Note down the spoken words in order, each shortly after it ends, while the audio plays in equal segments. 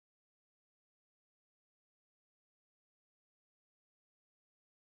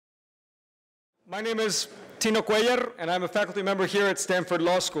My name is Tino Cuellar, and I'm a faculty member here at Stanford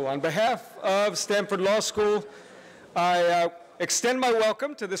Law School. On behalf of Stanford Law School, I extend my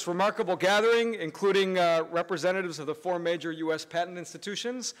welcome to this remarkable gathering, including representatives of the 4 major U.S. patent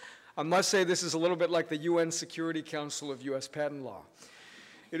institutions. I must say this is a little bit like the UN Security Council of U.S. patent law.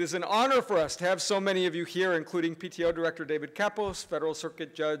 It is an honor for us to have so many of you here, including PTO Director David Kapos, Federal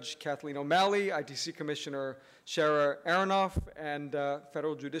Circuit Judge Kathleen O'Malley, ITC Commissioner Shara Aronoff, and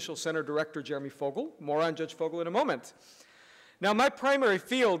Federal Judicial Center Director Jeremy Fogel. More on Judge Fogel in a moment. Now, my primary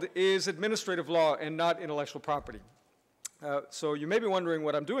field is administrative law and not intellectual property. So you may be wondering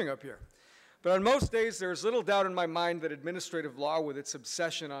what I'm doing up here. But on most days, there's little doubt in my mind that administrative law, with its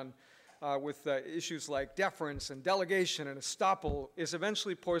obsession with issues like deference and delegation and estoppel, is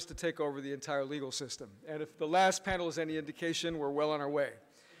eventually poised to take over the entire legal system. And if the last panel is any indication, we're well on our way.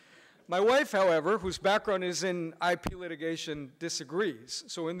 My wife, however, whose background is in IP litigation, disagrees.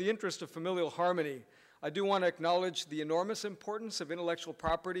 So in the interest of familial harmony, I do want to acknowledge the enormous importance of intellectual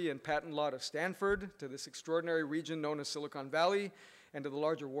property and patent law to Stanford, to this extraordinary region known as Silicon Valley, and to the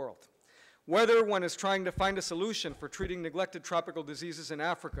larger world. Whether one is trying to find a solution for treating neglected tropical diseases in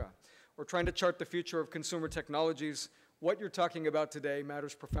Africa, or trying to chart the future of consumer technologies, what you're talking about today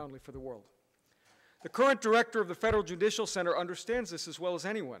matters profoundly for the world. The current director of the Federal Judicial Center understands this as well as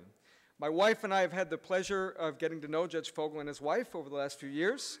anyone. My wife and I have had the pleasure of getting to know Judge Fogel and his wife over the last few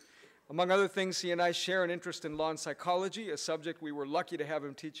years. Among other things, he and I share an interest in law and psychology, a subject we were lucky to have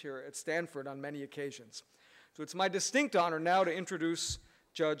him teach here at Stanford on many occasions. So it's my distinct honor now to introduce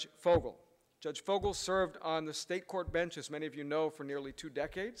Judge Fogel. Judge Fogel served on the state court bench, as many of you know, for nearly 2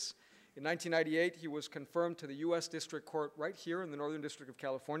 decades. In 1998, he was confirmed to the U.S. District Court right here in the Northern District of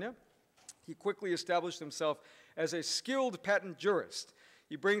California. He quickly established himself as a skilled patent jurist.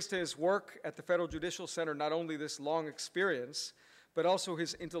 He brings to his work at the Federal Judicial Center not only this long experience, but also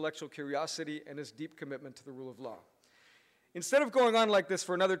his intellectual curiosity and his deep commitment to the rule of law. Instead of going on like this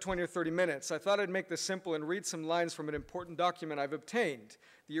for another 20 or 30 minutes, I thought I'd make this simple and read some lines from an important document I've obtained,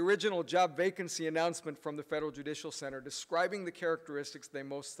 the original job vacancy announcement from the Federal Judicial Center describing the characteristics they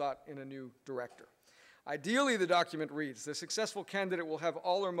most sought in a new director. Ideally, the document reads, the successful candidate will have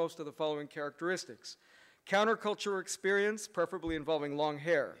all or most of the following characteristics: counterculture experience, preferably involving long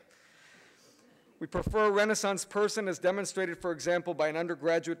hair. We prefer a Renaissance person as demonstrated, for example, by an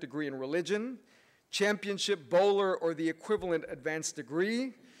undergraduate degree in religion, championship bowler or the equivalent advanced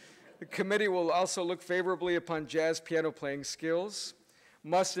degree. The committee will also look favorably upon jazz piano playing skills,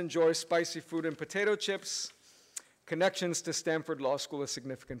 must enjoy spicy food and potato chips, connections to Stanford Law School a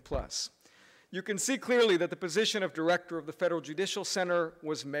significant plus. You can see clearly that the position of director of the Federal Judicial Center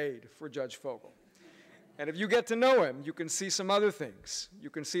was made for Judge Fogel. And if you get to know him, you can see some other things. You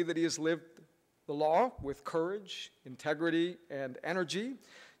can see that he has lived the law with courage, integrity, and energy.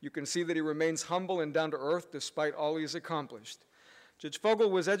 You can see that he remains humble and down to earth despite all he has accomplished. Judge Fogel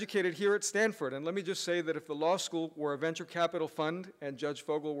was educated here at Stanford, and let me just say that if the law school were a venture capital fund and Judge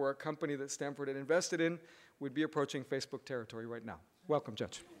Fogel were a company that Stanford had invested in, we'd be approaching Facebook territory right now. Welcome,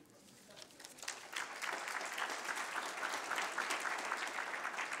 Judge.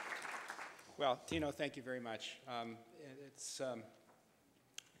 Well, Tino, thank you very much.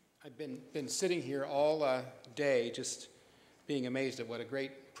 I've been sitting here all day just being amazed at what a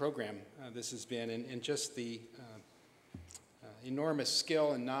great program this has been, and just the enormous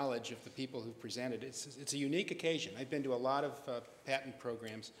skill and knowledge of the people who've presented. It's a unique occasion. I've been to a lot of patent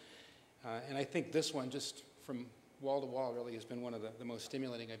programs, and I think this one, just from wall to wall, really has been one of the most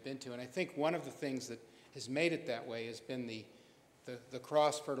stimulating I've been to. And I think one of the things that has made it that way has been the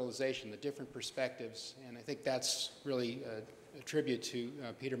cross-fertilization, the different perspectives, and I think that's really a tribute to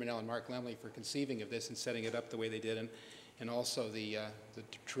Peter Manel and Mark Lemley for conceiving of this and setting it up the way they did, and also the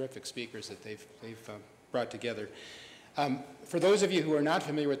terrific speakers that they've brought together. For those of you who are not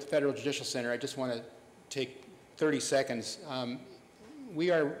familiar with the Federal Judicial Center, I just want to take 30 seconds.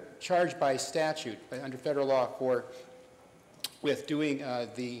 We are charged by statute, under federal law, with doing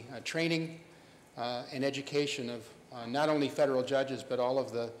the training and education of not only federal judges, but all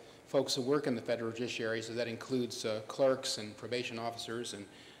of the folks who work in the federal judiciary. So that includes clerks and probation officers and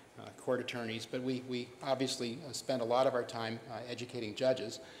court attorneys. But we obviously spend a lot of our time educating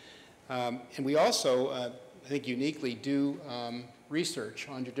judges. And we also, I think, uniquely do research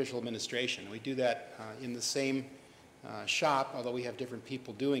on judicial administration. We do that in the same shop, although we have different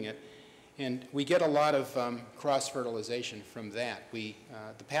people doing it. And we get a lot of cross-fertilization from that. The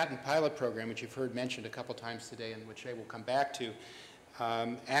patent pilot program, which you've heard mentioned a couple times today and which I will come back to,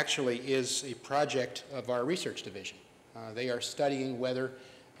 actually is a project of our research division. They are studying whether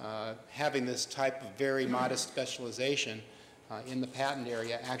having this type of very modest specialization in the patent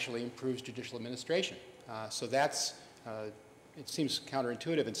area actually improves judicial administration. So that's, it seems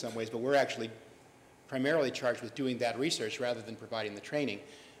counterintuitive in some ways, but we're actually primarily charged with doing that research rather than providing the training,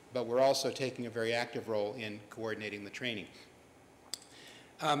 but we're also taking a very active role in coordinating the training.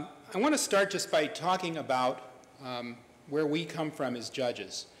 I want to start just by talking about where we come from as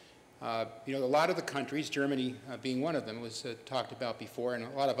judges. You know, a lot of the countries, Germany being one of them, was talked about before, and a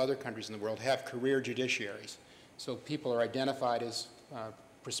lot of other countries in the world have career judiciaries. So people are identified as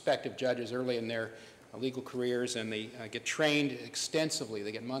prospective judges early in their legal careers, and they get trained extensively.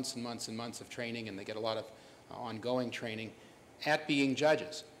 They get months and months and months of training, and they get a lot of ongoing training at being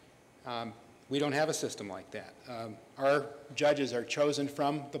judges. We don't have a system like that. Our judges are chosen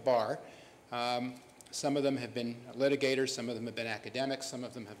from the bar. Some of them have been litigators, some of them have been academics, some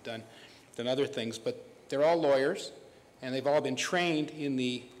of them have done other things, but they're all lawyers, and they've all been trained in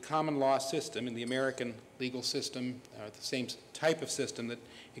the common law system, in the American legal system, the same type of system that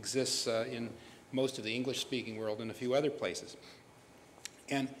exists in most of the English-speaking world and a few other places.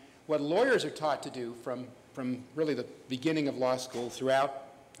 And what lawyers are taught to do from really the beginning of law school throughout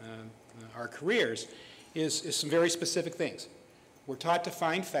our careers is some very specific things. We're taught to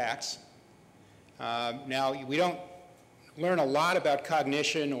find facts. Now, we don't learn a lot about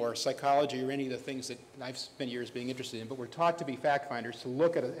cognition or psychology or any of the things that I've spent years being interested in, but we're taught to be fact finders, to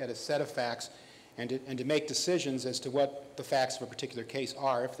look at a set of facts and to make decisions as to what the facts of a particular case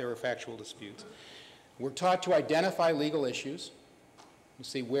are if there are factual disputes. We're taught to identify legal issues, and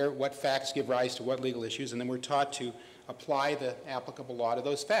see what facts give rise to what legal issues, and then we're taught to apply the applicable law to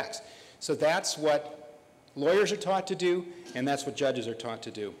those facts. So that's what lawyers are taught to do, and that's what judges are taught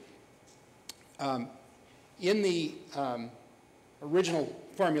to do. In the original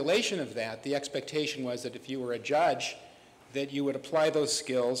formulation of that, the expectation was that if you were a judge, that you would apply those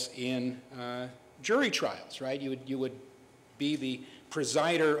skills in jury trials, right? You would be the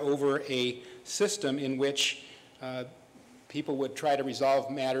presider over a system in which people would try to resolve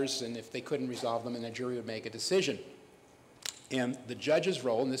matters, and if they couldn't resolve them, then the jury would make a decision. And the judge's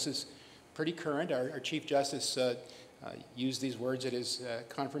role, and this is pretty current, our Chief Justice used these words at his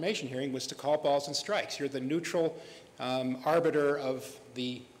confirmation hearing, was to call balls and strikes. You're the neutral arbiter of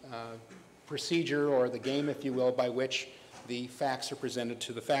the procedure or the game, if you will, by which the facts are presented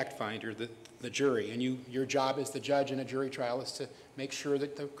to the fact finder, the jury. And your job as the judge in a jury trial is to make sure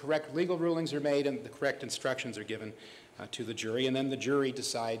that the correct legal rulings are made and the correct instructions are given to the jury, and then the jury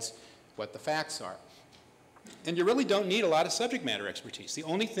decides what the facts are. And you really don't need a lot of subject matter expertise. The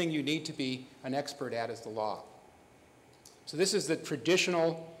only thing you need to be an expert at is the law. So this is the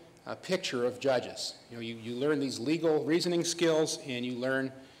traditional picture of judges. You know, you learn these legal reasoning skills, and you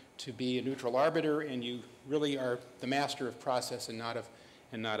learn to be a neutral arbiter, and you really are the master of process and not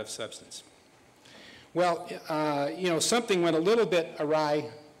of substance. Well, you know, something went a little bit awry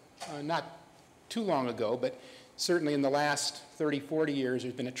not too long ago, but certainly in the last 30, 40 years,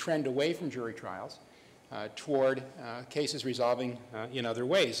 there's been a trend away from jury trials toward cases resolving in other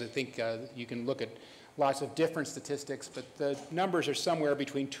ways. I think you can look at lots of different statistics, but the numbers are somewhere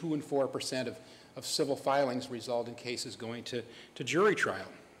between 2 and 4% of civil filings result in cases going to jury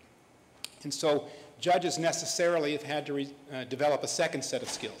trial. And so judges necessarily have had to develop a second set of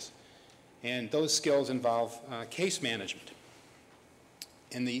skills, and those skills involve case management.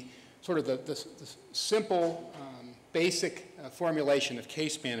 And the sort of the simple, basic formulation of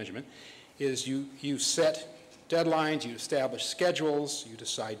case management is you set deadlines, you establish schedules, you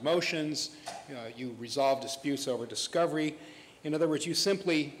decide motions, you resolve disputes over discovery. In other words, you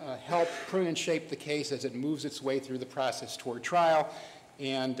simply help prune and shape the case as it moves its way through the process toward trial,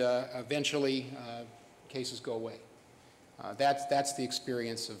 and eventually cases go away. That's the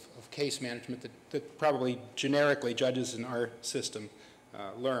experience of case management that probably generically judges in our system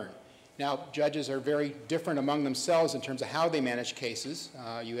learn. Now, judges are very different among themselves in terms of how they manage cases.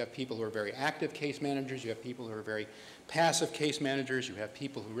 You have people who are very active case managers. You have people who are very passive case managers. You have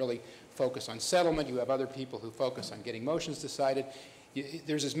people who really focus on settlement. You have other people who focus on getting motions decided.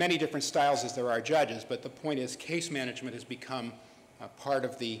 There's as many different styles as there are judges, but the point is case management has become part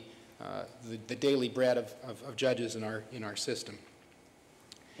of the daily bread of judges in our system.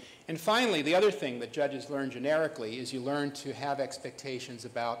 And finally, the other thing that judges learn generically is you learn to have expectations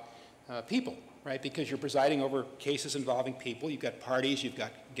about people, right? Because you're presiding over cases involving people. You've got parties, you've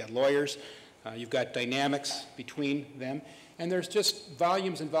got lawyers, you've got dynamics between them, and there's just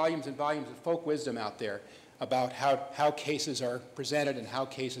volumes and volumes and volumes of folk wisdom out there about how cases are presented and how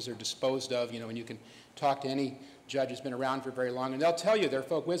cases are disposed of. You know, and you can talk to any judge who's been around for very long, and they'll tell you their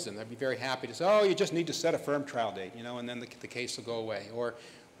folk wisdom. They'll be very happy to say, oh, you just need to set a firm trial date, you know, and then the case will go away. Or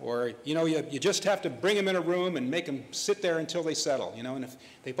Or, you know, you just have to bring them in a room and make them sit there until they settle, you know, and if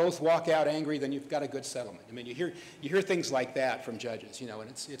they both walk out angry, then you've got a good settlement. I mean, you hear things like that from judges, you know, and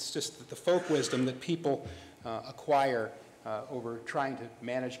it's just the folk wisdom that people acquire over trying to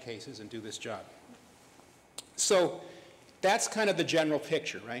manage cases and do this job. So that's kind of the general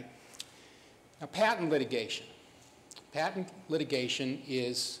picture, right? Now, patent litigation. Patent litigation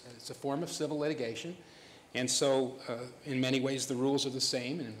it's a form of civil litigation. And so, in many ways, the rules are the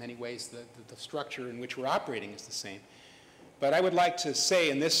same, and in many ways, the structure in which we're operating is the same. But I would like to say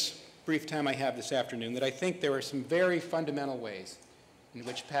in this brief time I have this afternoon that I think there are some very fundamental ways in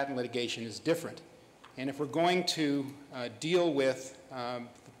which patent litigation is different. And if we're going to deal with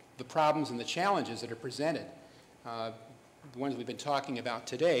the problems and the challenges that are presented, the ones we've been talking about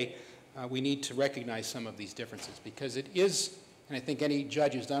today, we need to recognize some of these differences, because it is, and I think any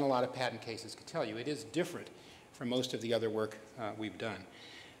judge who's done a lot of patent cases can tell you, it is different from most of the other work we've done.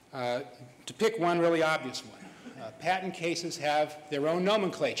 To pick one really obvious one, patent cases have their own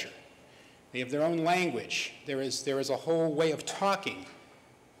nomenclature. They have their own language. There is a whole way of talking,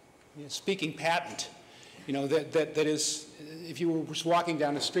 you know, speaking patent. You know, that is, if you were just walking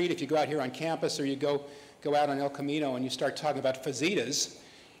down the street, if you go out here on campus or you go out on El Camino and you start talking about fajitas,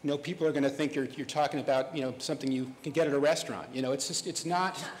 you know, people are going to think you're talking about, you know, something you can get at a restaurant. You know, it's just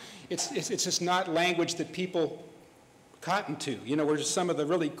not language that people cotton to. You know, we're just some of the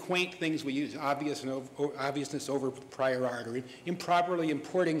really quaint things we use, obviousness over prior art, or improperly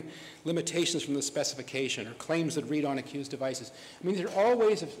importing limitations from the specification, or claims that read on accused devices. I mean, there are all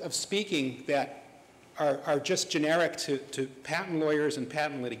ways of speaking that are just generic to patent lawyers and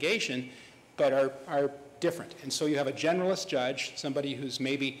patent litigation, but are different. And so you have a generalist judge, somebody who's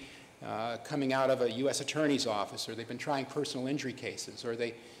maybe coming out of a U.S. attorney's office, or they've been trying personal injury cases, or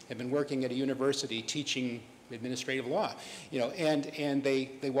they have been working at a university teaching administrative law, you know, and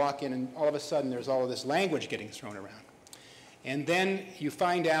they walk in and all of a sudden there's all of this language getting thrown around. And then you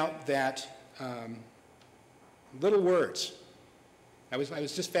find out that little words. I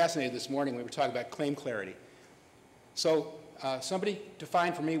was just fascinated this morning when we were talking about claim clarity. So somebody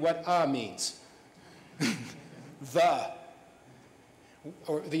define for me what means. The,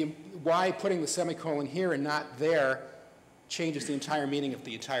 or why putting the semicolon here and not there changes the entire meaning of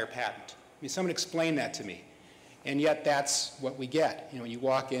the entire patent. I mean, someone explain that to me. And yet that's what we get. You know, you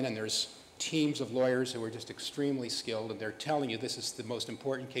walk in and there's teams of lawyers who are just extremely skilled, and they're telling you this is the most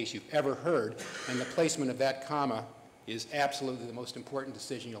important case you've ever heard, and the placement of that comma is absolutely the most important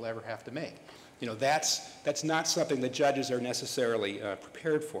decision you'll ever have to make. You know, that's not something that judges are necessarily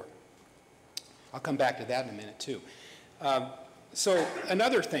prepared for. I'll come back to that in a minute, too. So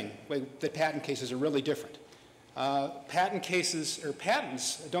another thing that patent cases are really different. Patent cases, or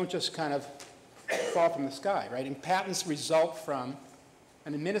patents, don't just kind of fall from the sky, right? And patents result from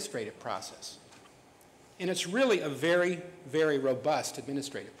an administrative process. And it's really a very, very robust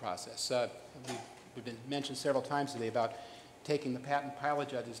administrative process. We've been mentioned several times today about taking the patent pilot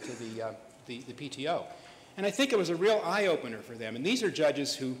judges to the PTO. And I think it was a real eye-opener for them. And these are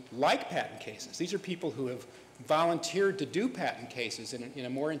judges who like patent cases. These are people who have volunteered to do patent cases in a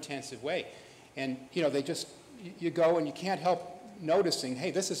more intensive way. And, you know, they just, you go and you can't help noticing,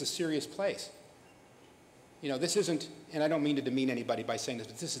 hey, this is a serious place. You know, this isn't, and I don't mean to demean anybody by saying this,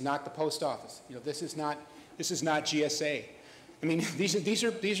 but this is not the post office. You know, this is not GSA. I mean, these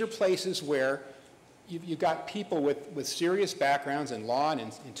are places where you've got people with serious backgrounds in law and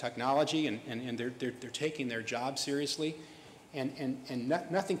in technology, and they're taking their job seriously,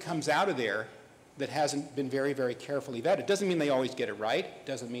 and nothing comes out of there that hasn't been very, very carefully vetted. It doesn't mean they always get it right. It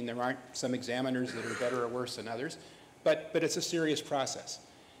doesn't mean there aren't some examiners that are better or worse than others, but it's a serious process.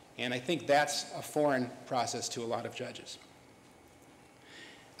 And I think that's a foreign process to a lot of judges.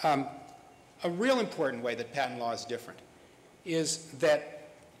 A real important way that patent law is different is that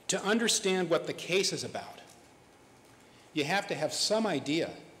to understand what the case is about, you have to have some idea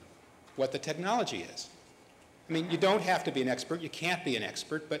what the technology is. I mean, you don't have to be an expert. You can't be an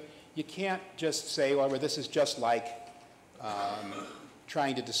expert, but you can't just say, well, this is just like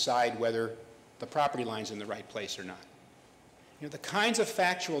trying to decide whether the property line's in the right place or not. You know, the kinds of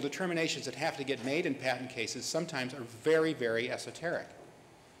factual determinations that have to get made in patent cases sometimes are very, very esoteric.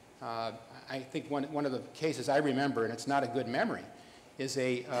 I think one of the cases I remember, and it's not a good memory, is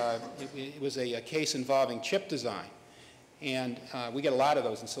it was a case involving chip design. And we get a lot of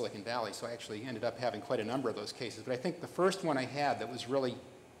those in Silicon Valley, so I actually ended up having quite a number of those cases. But I think the first one I had that was really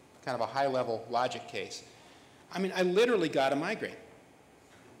kind of a high-level logic case, I mean, I literally got a migraine.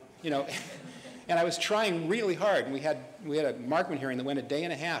 You know, and I was trying really hard. And we had a Markman hearing that went a day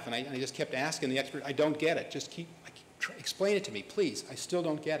and a half, and I just kept asking the expert, I don't get it. explain it to me, please. I still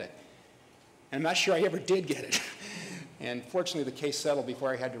don't get it. And I'm not sure I ever did get it. And fortunately, the case settled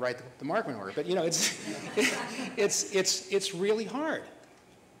before I had to write the Markman order. But, you know, it's really hard.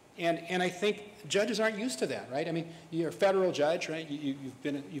 And I think judges aren't used to that, right? I mean, you're a federal judge, right?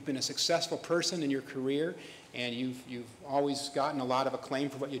 You've been a successful person in your career, and you've always gotten a lot of acclaim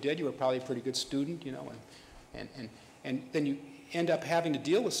for what you did. You were probably a pretty good student, you know, and then you end up having to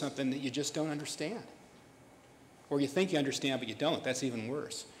deal with something that you just don't understand. Or you think you understand, but you don't. That's even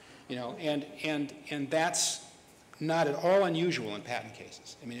worse. You know, and that's not at all unusual in patent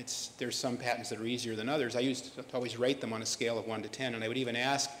cases. I mean, there's some patents that are easier than others. I used to always rate them on a scale of 1 to 10, and I would even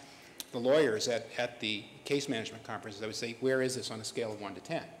ask the lawyers at the case management conferences, I would say, where is this on a scale of 1 to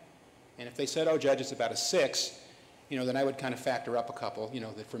 10? And if they said, oh, Judge, it's about a 6, you know, then I would kind of factor up a couple, you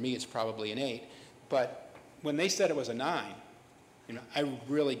know, that for me it's probably an 8. But when they said it was a 9, you know, I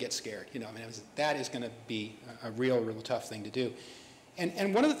really get scared. You know, I mean, that is going to be a real tough thing to do.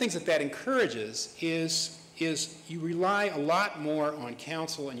 And one of the things that encourages is you rely a lot more on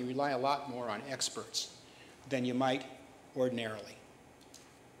counsel and you rely a lot more on experts than you might ordinarily.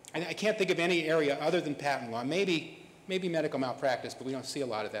 And I can't think of any area other than patent law, maybe medical malpractice, but we don't see a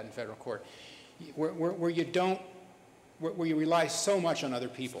lot of that in federal court, where you rely so much on other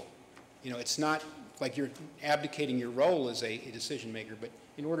people. You know, it's not like you're abdicating your role as a decision maker, but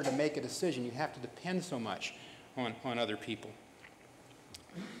in order to make a decision, you have to depend so much on other people.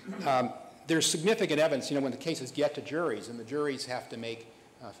 There's significant evidence, you know, when the cases get to juries, and the juries have to make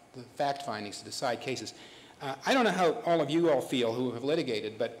the fact findings to decide cases. I don't know how all of you all feel who have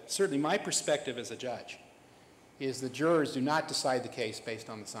litigated, but certainly my perspective as a judge is the jurors do not decide the case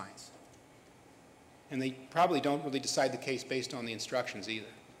based on the science. And they probably don't really decide the case based on the instructions either.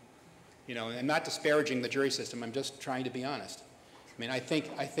 You know, I'm not disparaging the jury system, I'm just trying to be honest. I mean, I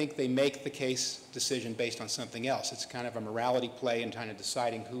think they make the case decision based on something else. It's kind of a morality play and kind of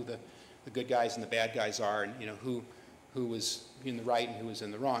deciding who the good guys and the bad guys are, and, you know, who was in the right and who was in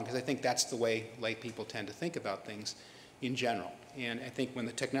the wrong, because I think that's the way lay people tend to think about things in general. And I think when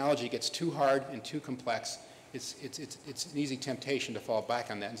the technology gets too hard and too complex, it's an easy temptation to fall back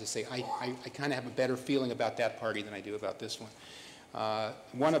on that and to say, I kind of have a better feeling about that party than I do about this one.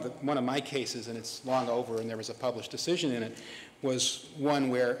 One of my cases, and it's long over and there was a published decision in it, was one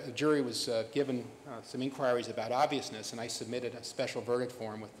where a jury was given some inquiries about obviousness, and I submitted a special verdict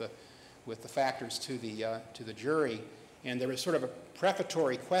form with the factors to the jury, and there was sort of a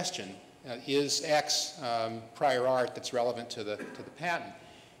prefatory question: is X prior art that's relevant to the patent?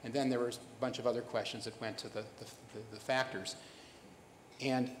 And then there was a bunch of other questions that went to the factors.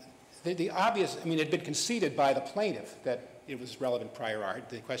 And the obvious, I mean, it had been conceded by the plaintiff that it was relevant prior art.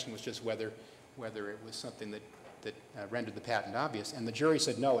 The question was just whether it was something that rendered the patent obvious. And the jury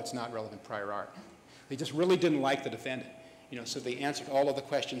said, no, it's not relevant prior art. They just really didn't like the defendant. You know, so they answered all of the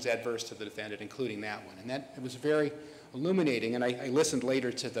questions adverse to the defendant, including that one. And that it was very illuminating. And I listened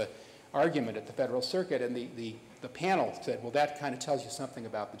later to the argument at the Federal Circuit, and the panel said, well, that kind of tells you something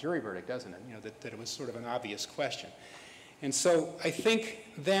about the jury verdict, doesn't it? You know, that it was sort of an obvious question. And so I think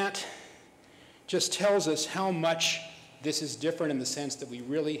that just tells us how much this is different in the sense that we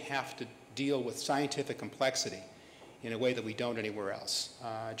really have to deal with scientific complexity in a way that we don't anywhere else.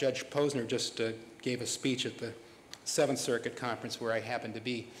 Judge Posner just gave a speech at the Seventh Circuit conference where I happened to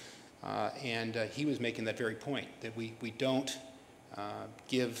be, and he was making that very point, that we don't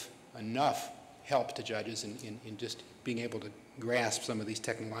give enough help to judges in just being able to grasp some of these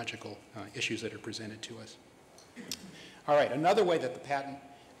technological issues that are presented to us. All right, another way that the patent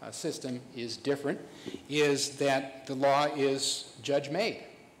system is different is that the law is judge-made.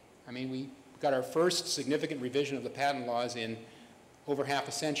 I mean, we got our first significant revision of the patent laws in over half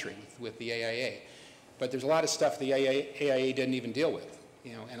a century with the AIA. But there's a lot of stuff the AIA didn't even deal with,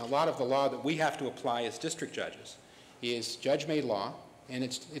 you know, and a lot of the law that we have to apply as district judges is judge-made law, and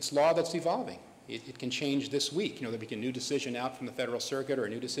it's law that's evolving. It can change this week. You know, there'll be a new decision out from the Federal Circuit or a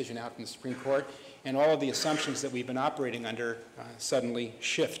new decision out from the Supreme Court, and all of the assumptions that we've been operating under suddenly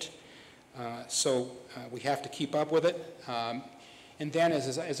shift. So we have to keep up with it. And then,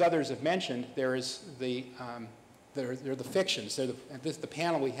 as others have mentioned, there are the fictions. The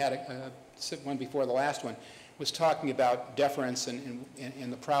panel we had, one before the last one, was talking about deference and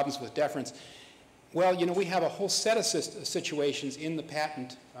the problems with deference. Well, you know, we have a whole set of situations in the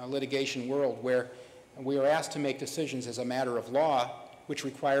patent litigation world where we are asked to make decisions as a matter of law which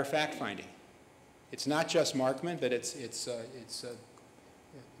require fact-finding. It's not just Markman, but it's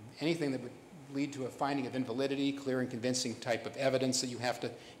anything that would lead to a finding of invalidity, clear and convincing type of evidence that you have to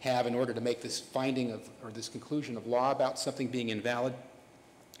have in order to make this finding of, or this conclusion of law about something being invalid.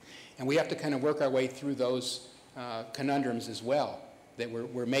 And we have to kind of work our way through those conundrums as well, that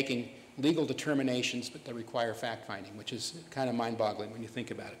we're making legal determinations but that require fact-finding, which is kind of mind-boggling when you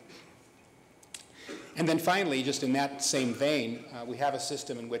think about it. And then finally, just in that same vein, we have a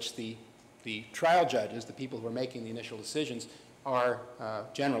system in which the trial judges, the people who are making the initial decisions, are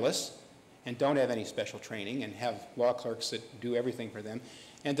generalists and don't have any special training and have law clerks that do everything for them.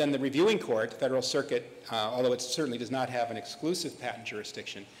 And then the reviewing court, Federal Circuit, although it certainly does not have an exclusive patent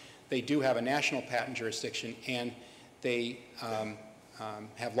jurisdiction, they do have a national patent jurisdiction, and they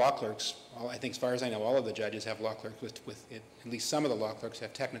have law clerks. I think as far as I know, all of the judges have law clerks with it. At least some of the law clerks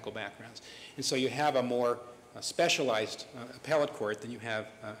have technical backgrounds. And so you have a more specialized appellate court than you have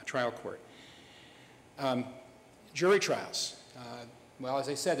a trial court. Jury trials. Well, as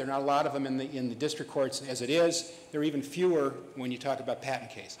I said, there are not a lot of them in the district courts as it is. There are even fewer when you talk about patent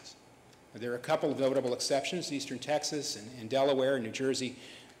cases. There are a couple of notable exceptions, Eastern Texas and Delaware and New Jersey.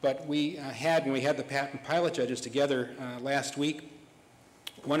 But we when we had the patent pilot judges together last week,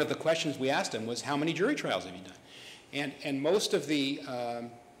 one of the questions we asked them was, how many jury trials have you done? And most of the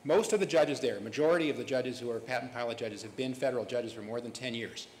judges there, majority of the judges who are patent pilot judges, have been federal judges for more than 10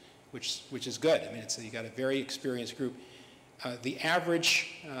 years, which is good. I mean, you've got a very experienced group. The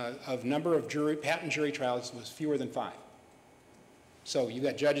average of number of patent jury trials was fewer than 5. So you've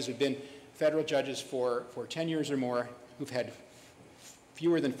got judges who've been federal judges for 10 years or more who've had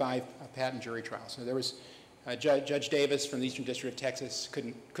fewer than 5 patent jury trials. So there was Judge Davis from the Eastern District of Texas,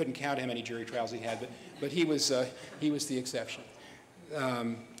 couldn't count how many jury trials he had, but he was the exception.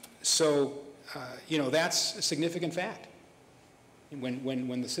 You know, that's a significant fact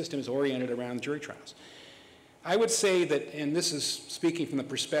when the system is oriented around jury trials. I would say that, and this is speaking from the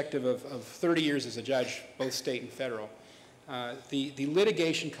perspective of 30 years as a judge, both state and federal, the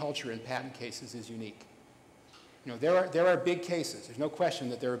litigation culture in patent cases is unique. You know, there are big cases. There's no question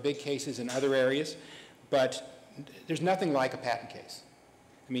that there are big cases in other areas, but there's nothing like a patent case.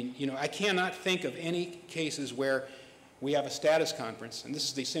 I mean, you know, I cannot think of any cases where we have a status conference, and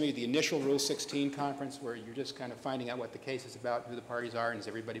this is simply the initial Rule 16 conference where you're just kind of finding out what the case is about, who the parties are, and has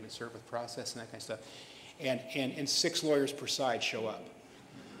everybody been served with process and that kind of stuff. And 6 lawyers per side show up.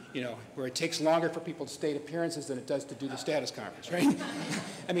 You know, where it takes longer for people to state appearances than it does to do the status conference, right?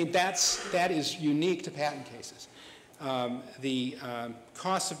 I mean, that is unique to patent cases. The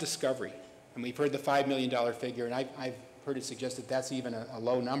cost of discovery, and we've heard the $5 million figure, and I've heard it suggested that's even a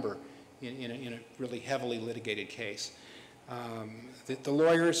low number in a really heavily litigated case. The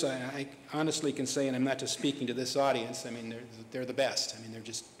lawyers, I honestly can say, and I'm not just speaking to this audience, I mean, they're the best. I mean, they're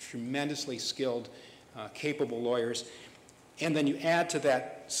just tremendously skilled, capable lawyers. And then you add to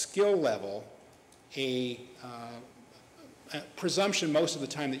that skill level a presumption most of the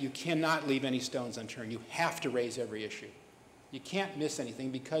time that you cannot leave any stones unturned. You have to raise every issue. You can't miss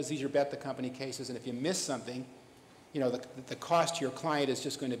anything because these are bet the company cases, and if you miss something, you know, the cost to your client is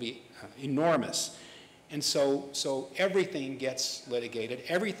just going to be enormous. And so everything gets litigated,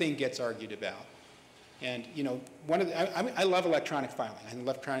 everything gets argued about. And, you know, I love electronic filing. I think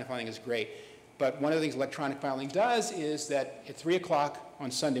electronic filing is great. But one of the things electronic filing does is that at 3 o'clock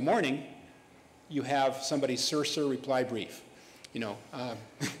on Sunday morning, you have somebody's Sir reply brief, you know,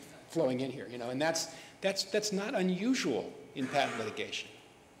 flowing in here, you know, and that's not unusual in patent litigation.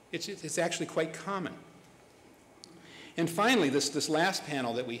 It's actually quite common. And finally, this last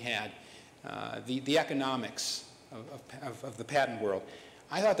panel that we had, the economics of the patent world,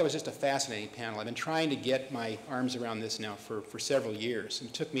 I thought that was just a fascinating panel. I've been trying to get my arms around this now for several years.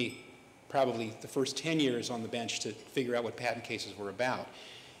 It took me probably the first 10 years on the bench to figure out what patent cases were about.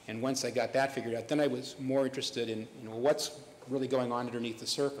 And once I got that figured out, then I was more interested in, you know, what's really going on underneath the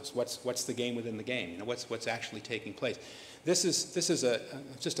surface? What's the game within the game? You know, what's actually taking place? This is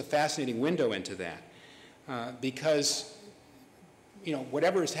just a fascinating window into that because, you know,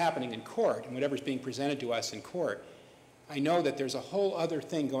 whatever is happening in court and whatever is being presented to us in court, I know that there's a whole other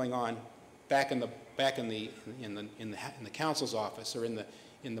thing going on back in the counsel's office or in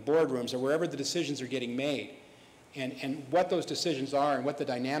the boardrooms or wherever the decisions are getting made. And what those decisions are and what the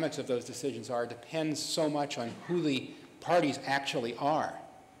dynamics of those decisions are depends so much on who the parties actually are.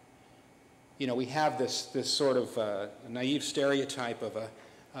 You know, we have this sort of naive stereotype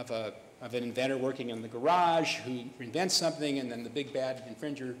of an inventor working in the garage who invents something and then the big bad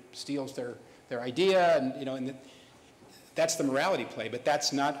infringer steals their idea, and, you know, and that's the morality play, but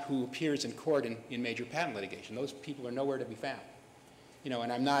that's not who appears in court in major patent litigation. Those people are nowhere to be found. You know,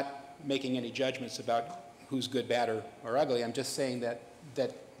 and I'm not making any judgments about who's good, bad, or ugly. I'm just saying that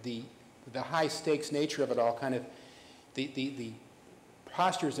the high stakes nature of it all, kind of the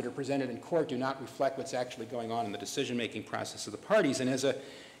postures that are presented in court do not reflect what's actually going on in the decision-making process of the parties. And as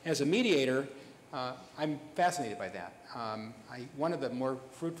a mediator, I'm fascinated by that. One of the more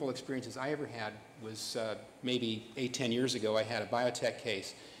fruitful experiences I ever had was maybe 8-10 years ago. I had a biotech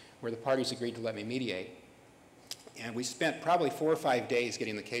case where the parties agreed to let me mediate. And we spent probably 4 or 5 days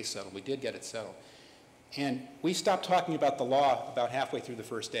getting the case settled. We did get it settled. And we stopped talking about the law about halfway through the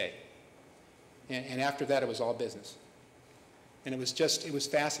first day. And after that, it was all business. And it was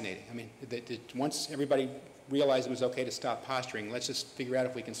fascinating. I mean, once everybody realized it was okay to stop posturing, let's just figure out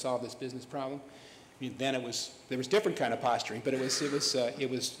if we can solve this business problem. I mean, then there was different kind of posturing, but it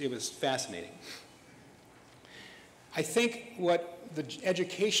was fascinating. I think what the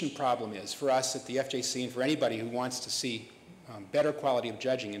education problem is for us at the FJC and for anybody who wants to see better quality of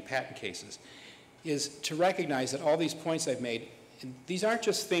judging in patent cases is to recognize that all these points I've made, these aren't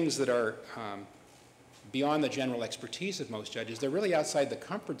just things that are beyond the general expertise of most judges. They're really outside the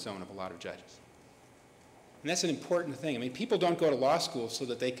comfort zone of a lot of judges. And that's an important thing. I mean, people don't go to law school so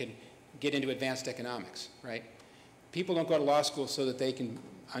that they can get into advanced economics, right? People don't go to law school so that they can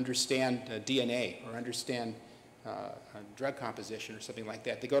understand DNA or understand drug composition or something like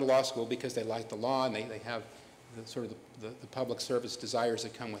that. They go to law school because they like the law and they have the public service desires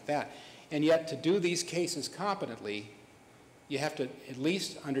that come with that. And yet, to do these cases competently, you have to at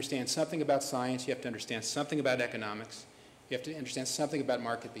least understand something about science, you have to understand something about economics, you have to understand something about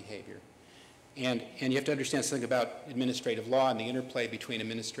market behavior, and you have to understand something about administrative law and the interplay between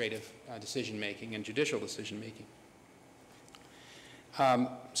administrative decision-making and judicial decision-making.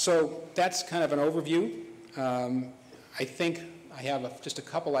 So that's kind of an overview. I think I have just a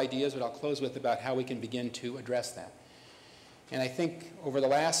couple ideas that I'll close with about how we can begin to address that. And I think over the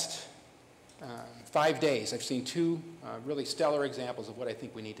last 5 days, I've seen 2 really stellar examples of what I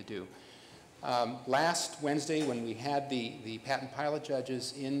think we need to do. Last Wednesday, when we had the patent pilot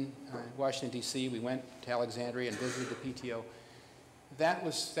judges in Washington, D.C., we went to Alexandria and visited the PTO. That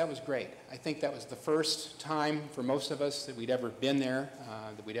was great. I think that was the first time for most of us that we'd ever been there,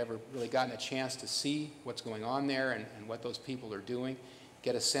 that we'd ever really gotten a chance to see what's going on there and what those people are doing,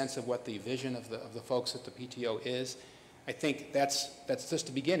 get a sense of what the vision of the folks at the PTO is. I think that's just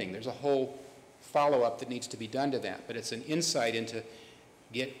the beginning. There's a whole follow-up that needs to be done to that, but it's an insight into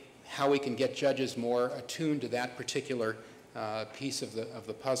how we can get judges more attuned to that particular piece of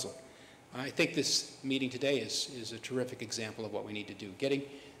the puzzle. I think this meeting today is a terrific example of what we need to do, getting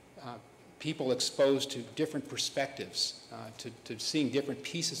people exposed to different perspectives, to seeing different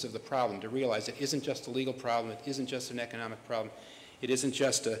pieces of the problem, to realize it isn't just a legal problem, it isn't just an economic problem, it isn't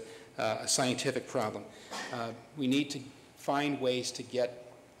just a scientific problem. We need to find ways to get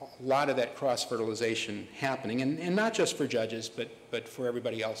a lot of that cross-fertilization happening, and not just for judges, but for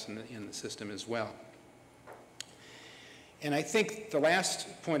everybody else in the system as well. And I think the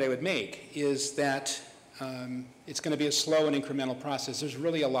last point I would make is that it's going to be a slow and incremental process. There's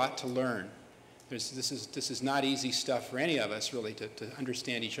really a lot to learn. This is not easy stuff for any of us, really, to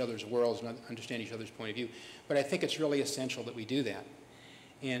understand each other's worlds and understand each other's point of view. But I think it's really essential that we do that.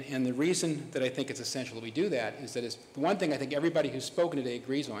 And the reason that I think it's essential that we do that is that the one thing I think everybody who's spoken today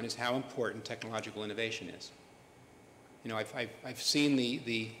agrees on is how important technological innovation is. You know, I've seen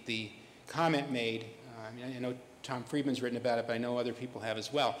the comment made. I know Tom Friedman's written about it, but I know other people have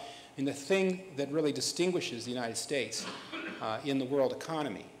as well. And the thing that really distinguishes the United States in the world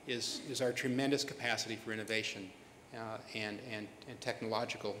economy is our tremendous capacity for innovation and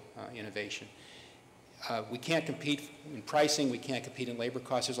technological innovation. We can't compete in pricing, we can't compete in labor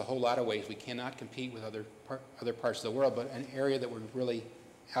costs. There's a whole lot of ways we cannot compete with other parts of the world, but an area that we're really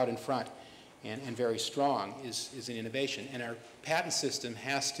out in front and very strong is in innovation. And our patent system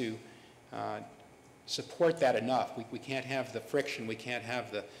has to support that enough. We can't have the friction, we can't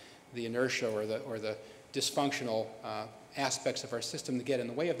have the inertia or the dysfunctional aspects of our system to get in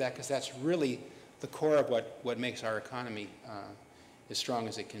the way of that, because that's really the core of what makes our economy as strong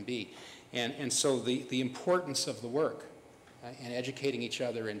as it can be. And so the importance of the work and educating each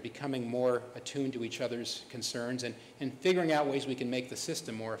other and becoming more attuned to each other's concerns and figuring out ways we can make the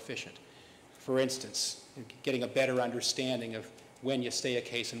system more efficient. For instance, getting a better understanding of when you stay a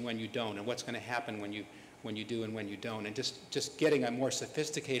case and when you don't, and what's going to happen when you do and when you don't, and just getting a more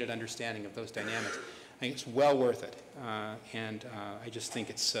sophisticated understanding of those dynamics. I think it's well worth it, and I just think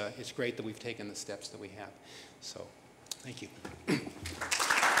it's great that we've taken the steps that we have. So, thank you.